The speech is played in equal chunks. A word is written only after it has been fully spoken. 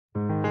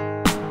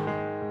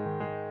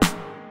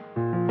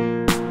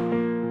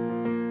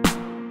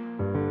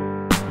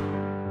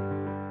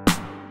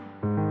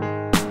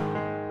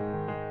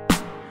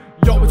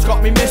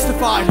got me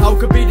mystified, how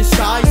could be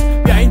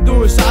disguised behind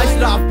those eyes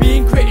that I've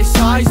been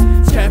criticised?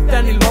 It's kept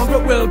any longer,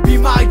 it will be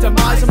my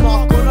demise. I'm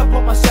not gonna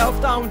put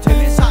myself down till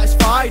it's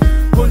satisfied.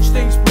 Punch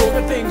things,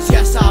 broken things,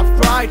 yes I've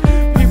cried.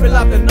 People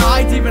have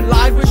denied, even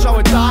lied, wish I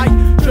would die.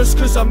 Just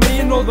cause of me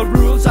and all the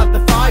rules I've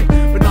defied.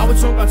 But now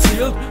it's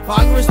unconcealed,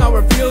 anger is now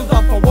revealed.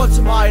 Up for once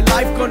in my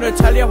life, gonna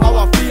tell you how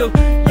I feel.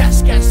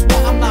 Yes, guess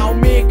what, I'm now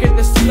making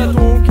the steal. I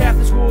don't care if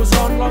this goes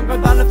on longer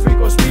than a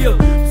three-course meal.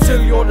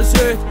 Still your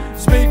dessert,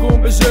 it's me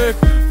going berserk.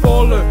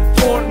 Falling,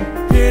 taunting,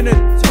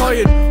 paining,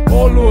 tired.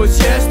 All those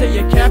years that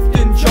you kept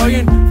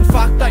enjoying. The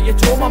fact that you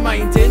tore my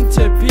mind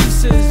into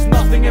pieces.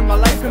 Nothing in my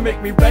life can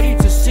make me ready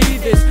to see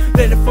this.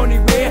 In a funny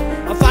way,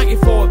 I thank you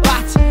for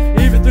that.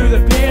 Even through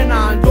the pain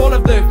and all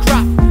of the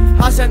crap,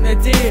 hasn't the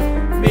day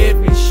made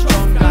me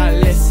stronger?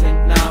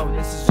 Listen now,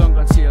 this is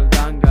unconcealed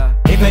anger.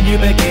 If a new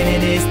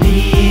beginning is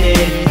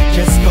needed,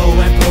 just go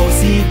and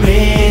proceed with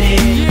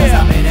it. Cause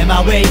I'm in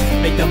my way,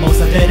 make the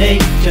most of the day.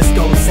 Just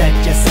go set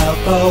yourself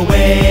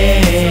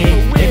away.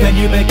 If a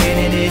new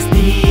beginning is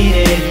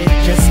needed,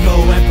 just go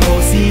and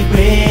proceed with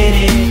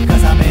it.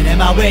 Cause I'm in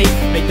my way,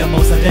 make the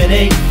most of the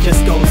day.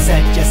 Just go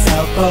set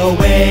yourself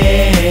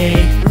away.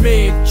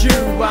 Made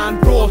you and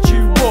brought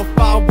you up,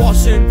 I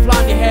wasn't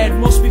planned, your head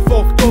must be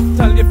fucked up.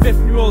 Tell your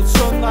 15-year-old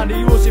son that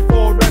he owes you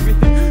for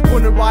everything.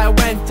 Wondering why I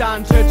went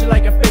and treated you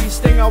like a face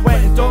thing. I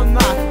went and done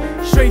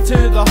that, straight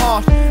to the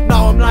heart.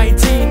 Now I'm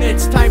 19,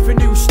 it's time for a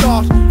new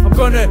start. I'm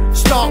gonna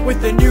start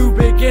with a new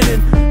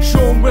beginning. Show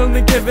 'em willing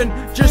and giving,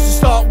 just to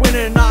start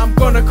winning. I'm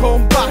gonna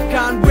come back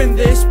and win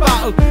this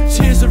battle.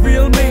 See, here's the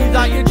real me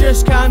that you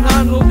just can't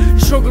handle. You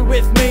struggled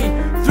with me,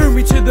 threw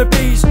me to the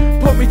bees,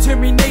 put me to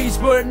me knees,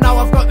 but now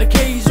I've got the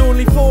keys.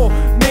 Only for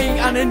me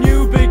and a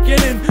new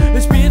beginning.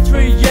 It's been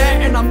 3 years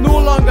and I'm no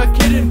longer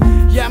kidding.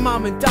 Yeah,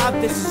 mom and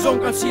dad, this is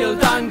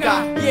unconcealed anger.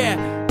 Yeah,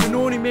 can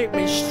only make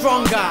me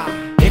stronger.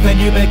 If a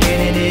new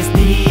beginning is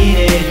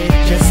needed,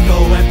 just go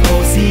and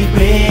proceed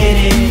with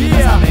it.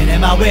 Cause I'm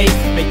in my way,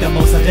 make the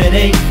most of the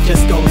day.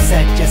 Just go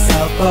set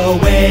yourself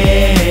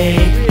away.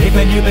 If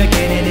a new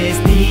beginning is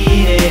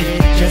needed,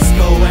 just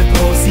go and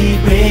proceed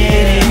with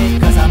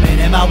it. Cause I'm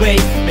in my way,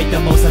 make the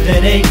most of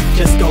the day.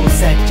 Just go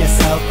set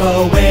yourself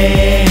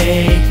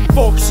away.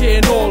 Fuck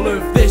saying all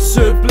of this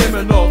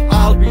subliminal.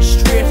 I'll be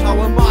straight, how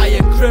am I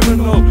a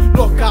criminal?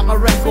 Look at my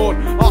record,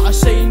 ought I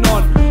say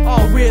none.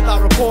 I'll wear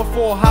that report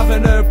for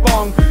having a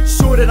bong.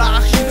 So did I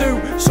actually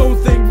do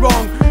something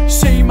wrong?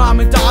 See, mom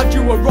and dad,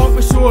 you were wrong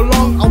for so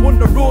long. I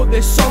wouldn't have wrote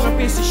this song and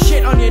piece of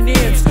shit on your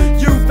names.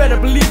 You better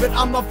believe it,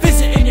 I'm not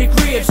visiting your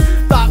graves.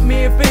 That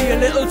may be a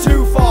little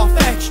too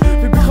far-fetched,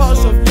 but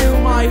because of you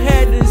my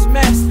head is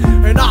messed.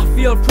 And I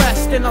feel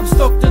pressed and I'm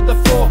stuck to the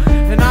floor,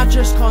 and I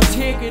just can't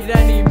take it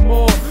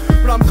anymore.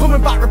 But I'm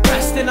coming back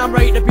repressed and I'm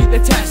ready to beat the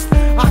test.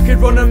 I could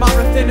run a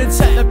marathon and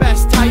set the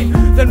best time,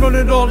 then run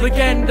it all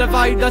again,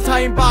 divide the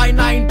time by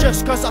 9.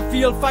 Just cause I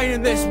feel fine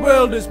and this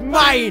world is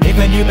mine. If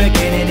a new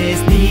beginning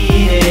is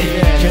needed,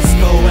 just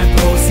go and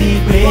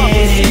proceed with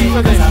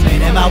it. Cause I'm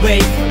in my way,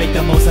 make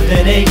the most of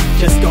the day.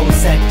 Just go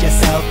set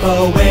yourself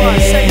away.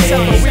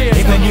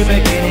 If a new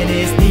beginning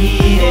is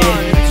needed,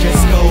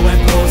 just go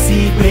and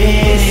proceed with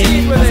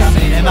it. Cause I'm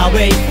in my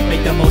way,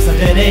 make the most of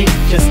the day.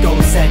 Just go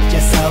set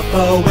yourself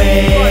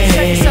away.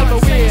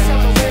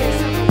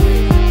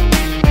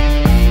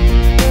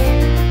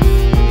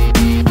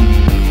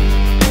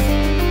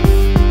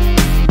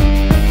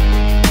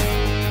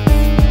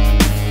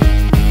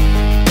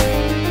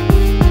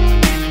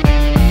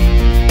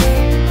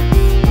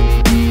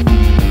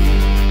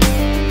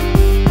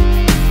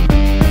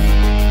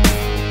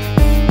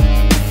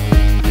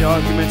 The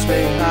arguments we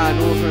had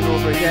over and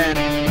over again.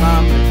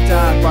 Mom and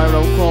dad, why would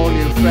I call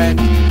you friend?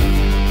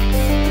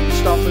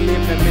 Stop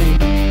believing in me.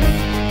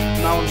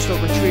 Now I'm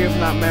stuck retrieving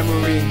that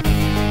memory.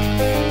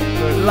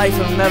 But life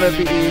will never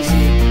be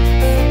easy,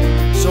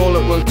 so all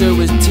it will do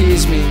is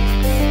tease me,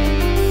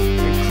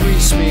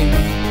 increase me,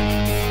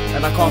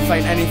 and I can't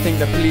find anything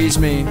to please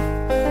me.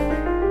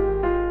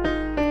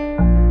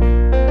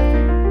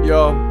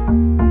 Yo,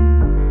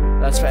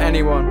 that's for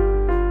anyone.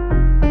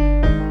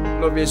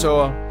 Love yous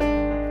all.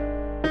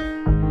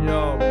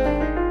 Yo,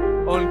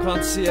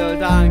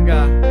 unconcealed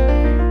anger.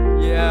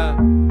 Yeah.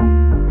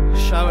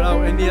 Shout out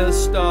to Neil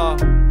Starr,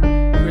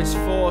 Chris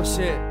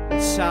Fawcett,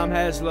 and Sam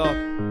Heslop.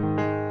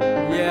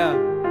 Yeah.